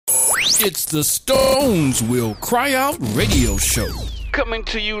It's the Stones Will Cry Out radio show. Coming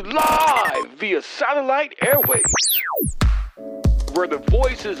to you live via satellite airwaves. Where the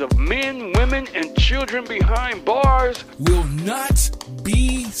voices of men, women, and children behind bars will not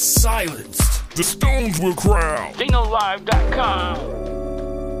be silenced. The Stones will cry out. DinoLive.com.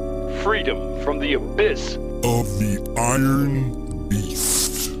 Freedom from the abyss of the Iron Beast.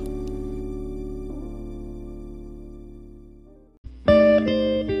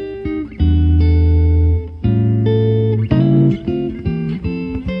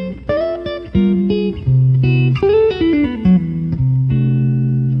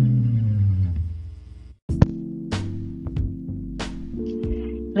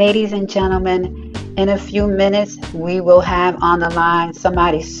 Ladies and gentlemen, in a few minutes, we will have on the line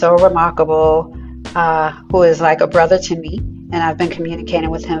somebody so remarkable who is like a brother to me. And I've been communicating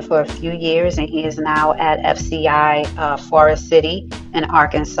with him for a few years, and he is now at FCI Forest City in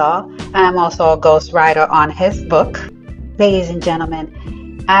Arkansas. I am also a ghostwriter on his book. Ladies and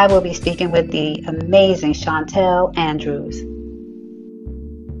gentlemen, I will be speaking with the amazing Shauntel Andrews.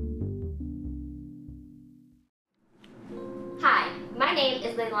 Hi, my name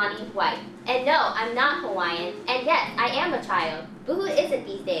is Leilani White, and no, I'm not Hawaiian, and yes, I am a child, but who isn't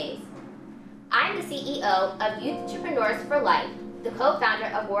these days? I'm the CEO of Youth Entrepreneurs for Life, the co-founder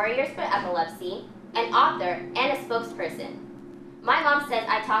of Warriors for Epilepsy, an author, and a spokesperson. My mom says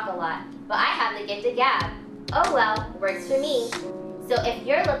I talk a lot, but I have the gift of gab. Oh well, works for me. So if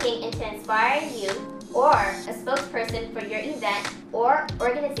you're looking into inspiring youth or a spokesperson for your event or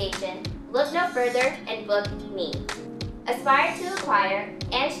organization, look no further and book me. Aspire to acquire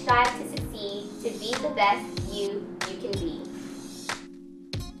and strive to succeed to be the best you can be.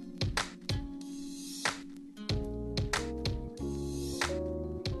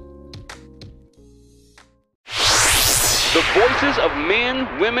 the voices of men,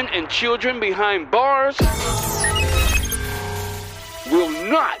 women, and children behind bars will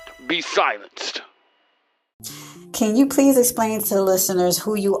not be silenced. Can you please explain to the listeners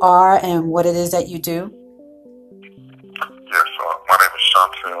who you are and what it is that you do? Yes, my name is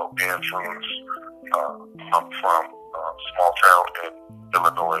Shauntel Andrews. I'm from a small town in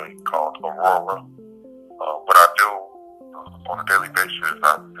Illinois called Aurora. What I do on a daily basis is I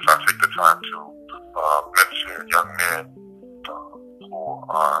take the time to mentor young men who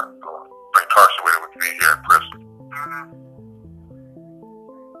are incarcerated with me here in prison.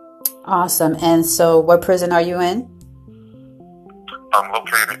 Awesome. And so what prison are you in? I'm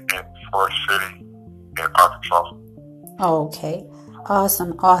located in Forest City in Arkansas. Okay.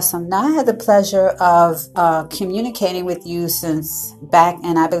 Awesome. Now, I had the pleasure of communicating with you since back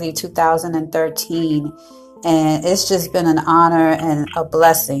in, I believe, 2013. And it's just been an honor and a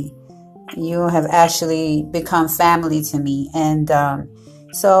blessing. You have actually become family to me. And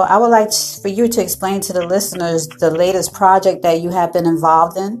so I would like for you to explain to the listeners the latest project that you have been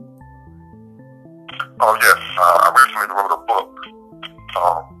involved in. Oh, yes. I recently wrote a book.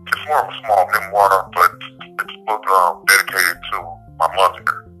 It's more of a small memoir, but it's a book dedicated to my mother,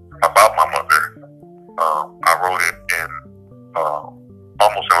 about my mother. I wrote it in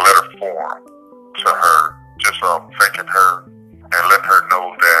almost in letter form to her, just thanking her and letting her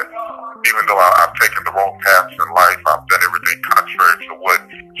know that even though I've taken the wrong paths in life, I've done everything contrary to what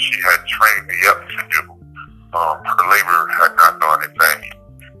she had trained me up to do. Her labor had not gone in vain.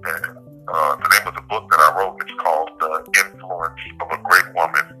 And the name of the book that I wrote is called The Influence of a Great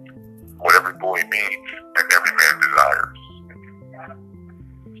Woman, What Every Boy Needs and Every Man Desires.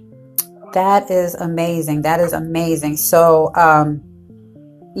 That is amazing. So,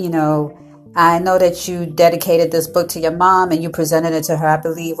 I know that you dedicated this book to your mom and you presented it to her, I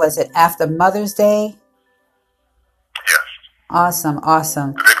believe, was it after Mother's Day? Yes. Awesome. It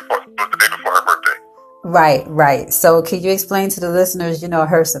was the day before her birthday. Right. So can you explain to the listeners,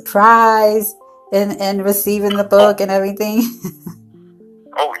 her surprise in receiving the book and everything?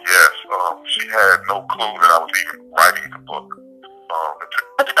 Oh, yes. She had no clue that I was even writing the book.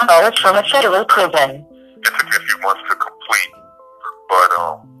 Let's call it from a federal prison. It took me a few months to complete, but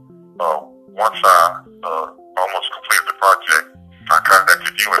once I almost completed the project, I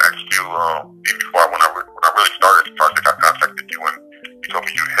contacted you and asked you, even before when I really started the project, I contacted you and you told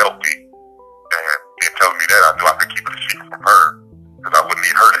me you'd help me. And in telling me that, I knew I could keep it a secret from her because I wouldn't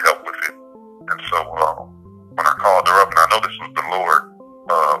need her to help with it. And so when I called her up, and I know this was the Lord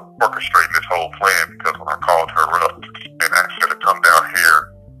orchestrating this whole plan, because when I called her up and asked her to come down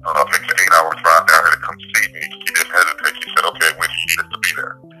here, make an 8-hour drive down here to come see me, she didn't hesitate. She said, okay, when she needs to be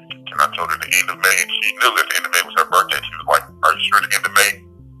there. And I told her the end of May, and she knew that the end of May was her birthday. She was like, are you sure the end of May?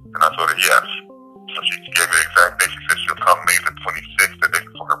 And I told her yes. So she gave me the exact date. She said she'll come May the 26th, the day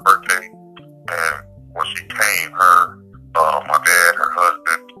before her birthday.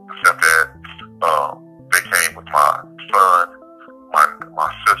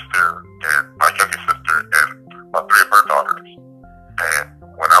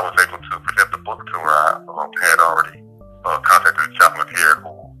 book tour, I had already contacted the chaplain here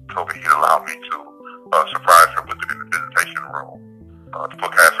who told me he'd allow me to surprise her with it in the visitation room. The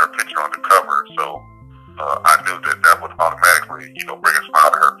book has her picture on the cover, so I knew that would automatically, bring a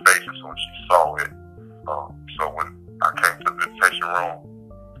smile to her face as soon as she saw it. So when I came to the visitation room,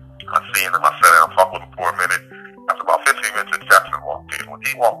 I seen him, I sat down, talked with him for a minute. After about 15 minutes, the chaplain walked in. When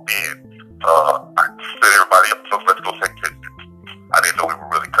he walked in, I said everybody up, so let's go take pictures. I didn't know we were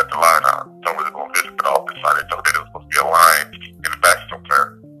really cut the line out. Don't really go and visit the office. I didn't know that it was supposed to be a line in the back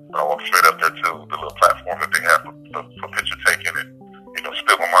somewhere. I walked straight up there to the little platform that they have for picture taking, and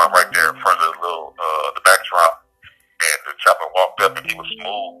spilled my mom right there in front of the little the backdrop. And the chaplain walked up and he was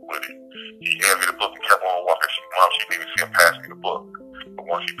smooth with it. He handed me the book and kept on walking. She didn't even see him pass me the book. But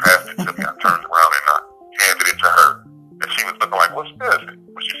once he passed it to me, I turned around and I handed it to her. And she was looking like, what's this?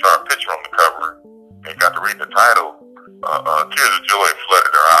 When she saw a picture on the cover and got to read the title, tears of joy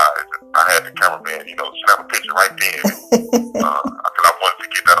flooded her eyes. And I had the cameraman, snap a picture right then. Because I wanted to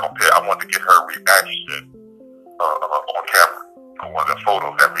get that on there. I wanted to get her reaction on camera. I wanted a photo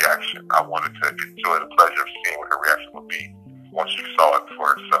of that reaction. I wanted to enjoy the pleasure of seeing what her reaction would be once she saw it for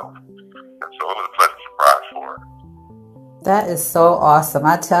herself. And so it was a pleasant surprise for her. That is so awesome.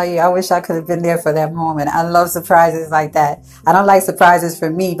 I tell you, I wish I could have been there for that moment. I love surprises like that. I don't like surprises for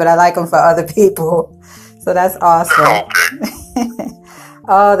me, but I like them for other people. So that's awesome. Okay.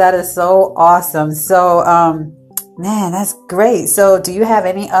 Oh, that is so awesome. So, man, that's great. So do you have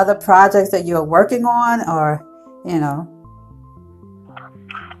any other projects that you're working on or,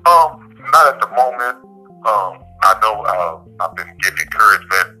 Not at the moment. I know I've been getting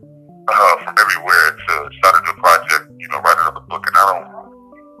encouragement from everywhere to start a new project, write another book, and I don't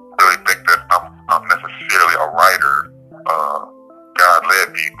really think that I'm necessarily a writer. God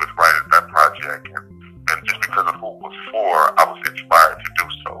led me with writing that project, and just because of who it was for, I was inspired to do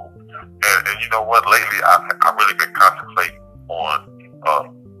so. And you know what? Lately, I've really been contemplating on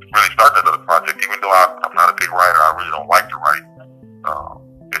really starting another project, even though I'm not a big writer. I really don't like to write.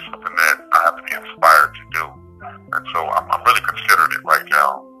 It's something that I have to be inspired to do. And so I'm really considering it right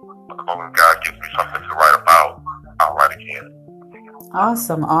now. But the moment God gives me something to write about, I'll write again.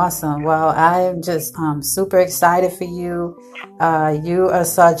 Awesome. Well, I am just super excited for you. You are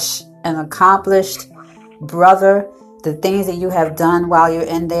such an accomplished brother. The things that you have done while you're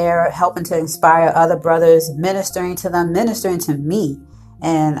in there, helping to inspire other brothers, ministering to them, ministering to me.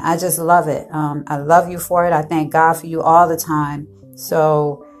 And I just love it. I love you for it. I thank God for you all the time.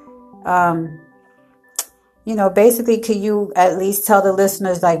 So, basically, could you at least tell the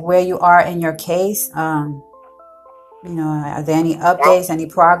listeners like where you are in your case? Are there any updates, any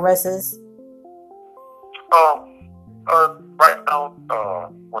progresses? Right now,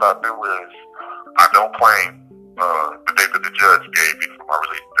 what I do is I don't claim the date that the judge gave me for my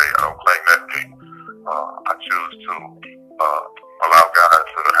release date. I don't claim that date. I choose to allow God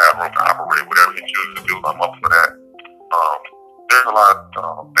to have room to operate. Whatever He chooses to do, I'm up for that. There's a lot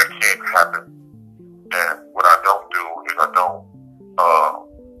that can't happen, and what I don't do is I don't,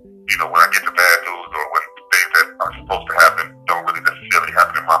 when I get the bad news or when things that are supposed to happen don't really necessarily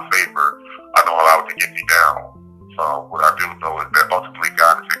happen in my favor, I don't allow it to get me down. What I do though is that ultimately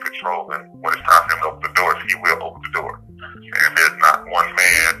God is in control, and when it's time for Him to open the doors, He will open the door. And there's not one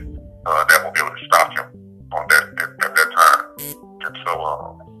man that will be able to stop Him on that at that time. And so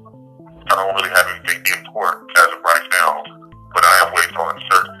I don't really have anything in court as of right now, but I am waiting on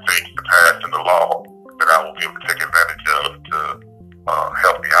certain things to pass in the law that I will be able to take advantage of to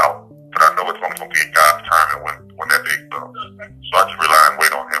help me out. But I know it's only going to be in God's time and when that day comes. So I just rely and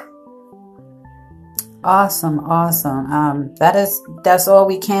wait on Him. Awesome. That's all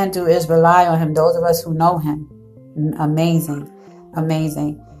we can do is rely on Him. Those of us who know Him. Amazing.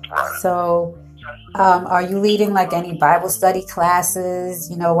 Right. So, are you leading like any Bible study classes,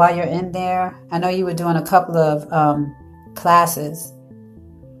 while you're in there? I know you were doing a couple of classes.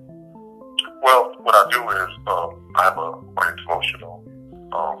 Well, what I do is I have a morning devotional.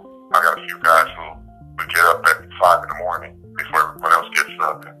 I got a few guys who we get up at 5 in the morning before everyone else gets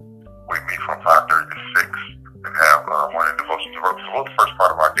up. And we meet from 5:30 to 6 and have morning devotion to the first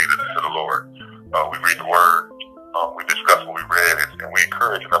part of our day to the Lord. We read the Word, we discuss what we read, and we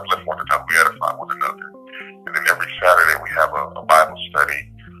encourage and uplift one another. We edify one another. And then every Saturday we have a Bible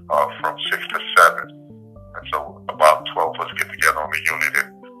study from 6 to 7. And so about 12 of us get together on the unit,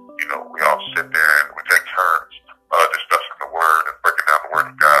 and we all sit there and we take turns discussing the Word and breaking down the Word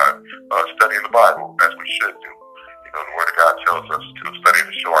of God, studying the Bible as we should do. The Word of God tells us to study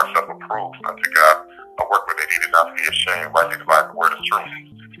to show ourselves approved unto God, a workman that needed not to be ashamed, rightly divide the Word of truth.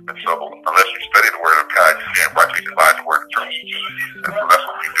 And so, unless you study the Word of God, you can't rightly divide the Word of truth. And so that's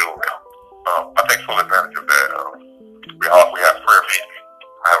what we do.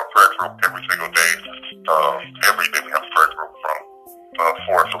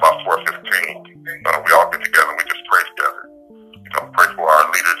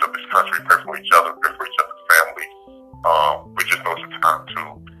 leaders of this country, pray for each other, pray for each other's families. We just know it's a time to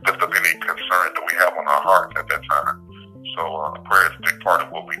lift up any concern that we have on our hearts at that time. So prayer is a big part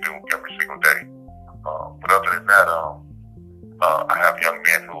of what we do every single day. But other than that, I have young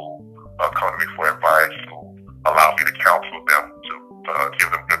men who come to me for advice, who allow me to counsel them, to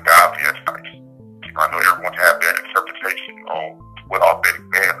give them good godly advice. I know everyone has their interpretation on what authentic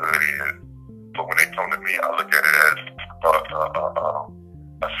manhood is, but when they come to me, I look at it as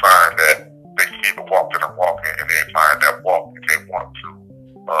a sign that they see the walk that I'm walking, and they find that walk, and they want to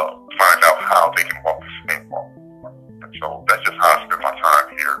find out how they can walk the same walk. And so that's just how I spend my time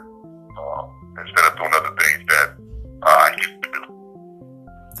here, instead of doing other things that I used to do.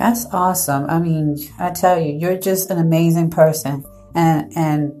 That's awesome. I mean, I tell you, you're just an amazing person.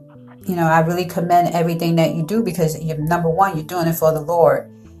 And you know, I really commend everything that you do, because number one, you're doing it for the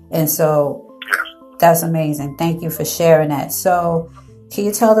Lord. And so that's amazing. Thank you for sharing that. So can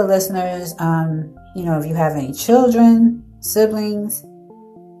you tell the listeners, you know, if you have any children, siblings?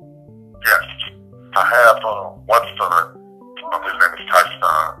 Yes. I have one son. His name is Tyson.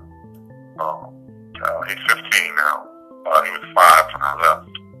 He's 15 now. He was 5 when I left.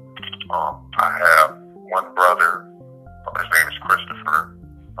 I have one brother. His name is Christopher,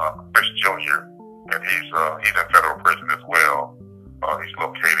 Chris Jr., and he's in federal prison as well. He's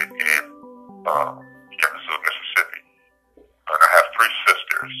located in Kansas, Mississippi. And I have 3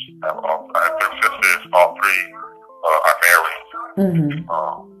 sisters. I have 3 sisters. All 3 are married. Mm-hmm.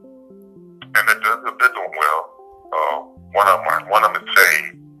 And they're doing well. One of them is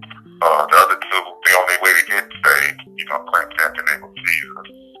saved. The other 2, the only way to get saved, you know, playing catch in the name of Jesus.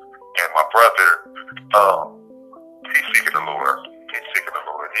 And my brother, he's seeking the Lord. He's seeking the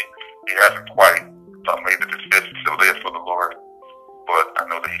Lord. He hasn't quite made the decision to live for the Lord, but I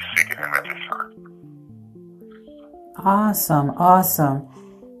know that he's seeking him at this time. Awesome.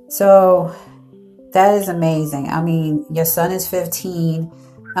 So that is amazing. I mean, your son is 15.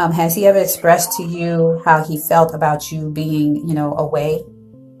 Has he ever expressed to you how he felt about you being, you know, away?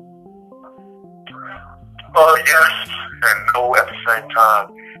 Yes and no at the same time.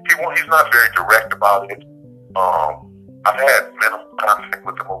 He's not very direct about it. I've had minimal contact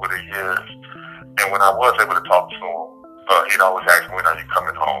with him over the years, and when I was able to talk to him, he'd always ask me, "When are you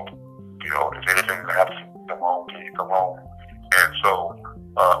coming home? You know, is anything that happens to come home? Can you come home?" And so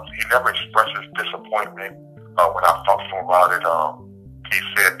he never expresses disappointment. When I've talked to him about it, he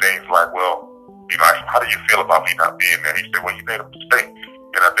said things like, "Well, you know, how do you feel about me not being there?" He said, "Well, you made a mistake,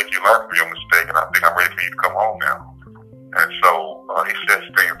 and I think you learned from your mistake, and I think I'm ready for you to come home now." And so he says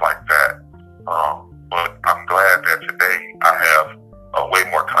things like that. But I'm glad that today I have way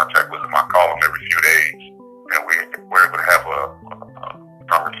more contact with him. I call him every few days, and we're able to have a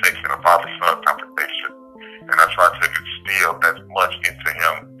conversation, a father-son conversation. And I try to instill as much into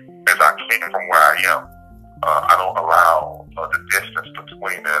him as I can from where I am. I don't allow the distance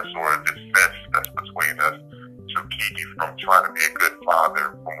between us or the distance that's between us to keep me from trying to be a good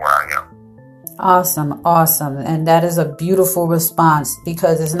father from where I am. Awesome. And that is a beautiful response,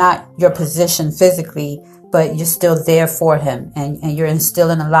 because it's not your position physically, but you're still there for him, and you're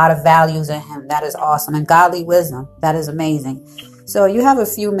instilling a lot of values in him. That is awesome. And godly wisdom. That is amazing. So you have a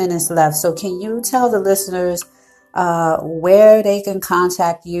few minutes left. So can you tell the listeners where they can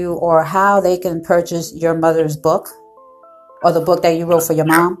contact you, or how they can purchase your mother's book, or the book that you wrote for your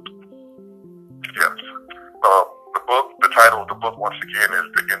mom? Yes. The title of the book, once again,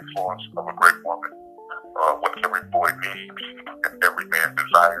 is The Influence of a Great Woman. What every boy needs and every man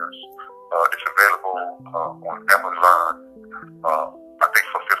desires. It's available on Amazon, I think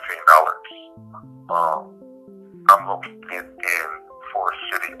for $15. I'm located in Forest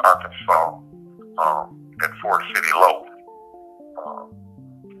City, Arkansas, in Forest City Low.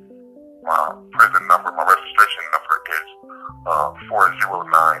 My prison number, my registration number is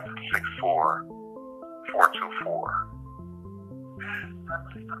 409-64424.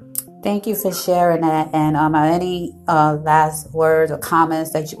 Thank you for sharing that. And any last words or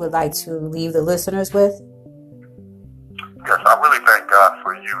comments that you would like to leave the listeners with? Yes, I really thank God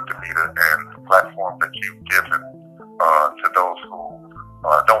for you, Danita, and the platform that you've given to those who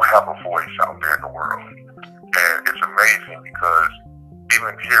don't have a voice out there in the world. And it's amazing because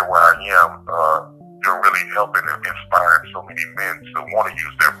even here where I am, you're really helping and inspiring so many men to want to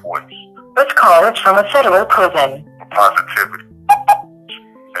use their voice. This call is from a federal prison. Positivity.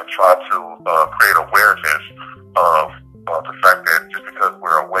 And try to create awareness of the fact that just because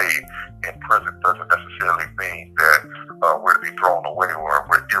we're away in prison doesn't necessarily mean that we're to be thrown away or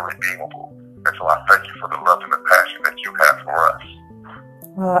we're irredeemable. And so I thank you for the love and the passion that you have for us.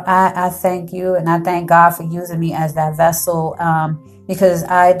 Well, I thank you, and I thank God for using me as that vessel, because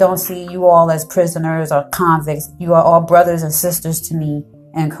I don't see you all as prisoners or convicts. You are all brothers and sisters to me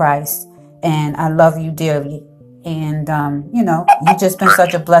in Christ, and I love you dearly. And, you've just been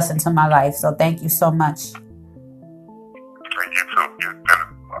such a blessing to my life, so thank you so much. Thank you, too. You've been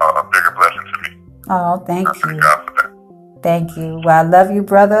a bigger blessing to me. Oh, thank you. Thank God for that. Thank you. Well, I love you,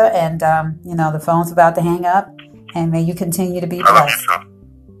 brother. And, the phone's about to hang up. And may you continue to be blessed. I love you, too.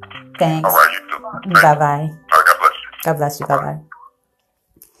 Thanks. All right, you too. Bye-bye. All right, God bless you. God bless you. Bye-bye.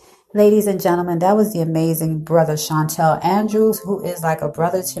 Ladies and gentlemen, that was the amazing brother Shauntel Andrews, who is like a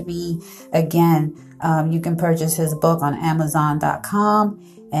brother to me. Again, you can purchase his book on Amazon.com.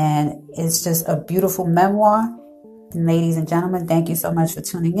 And it's just a beautiful memoir. And ladies and gentlemen, thank you so much for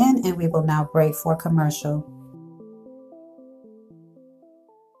tuning in. And we will now break for commercial.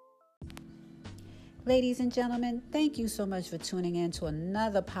 Ladies and gentlemen, thank you so much for tuning in to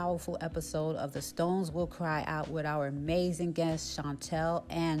another powerful episode of The Stones Will Cry Out with our amazing guest, Shauntel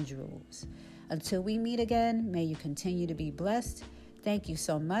Andrews. Until we meet again, may you continue to be blessed. Thank you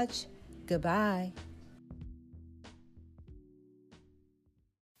so much. Goodbye.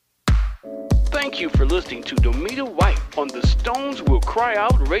 Thank you for listening to Domita White on the Stones Will Cry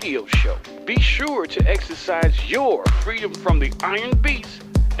Out radio show. Be sure to exercise your freedom from the iron beast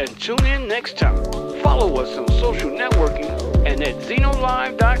and tune in next time. Follow us on social networking and at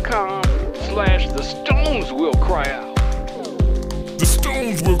xenolive.com/The Stones Will Cry Out. The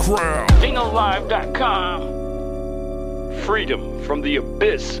Stones Will Cry Out. xenolive.com. Freedom from the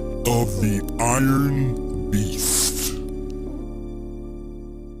abyss Of the Iron Beast.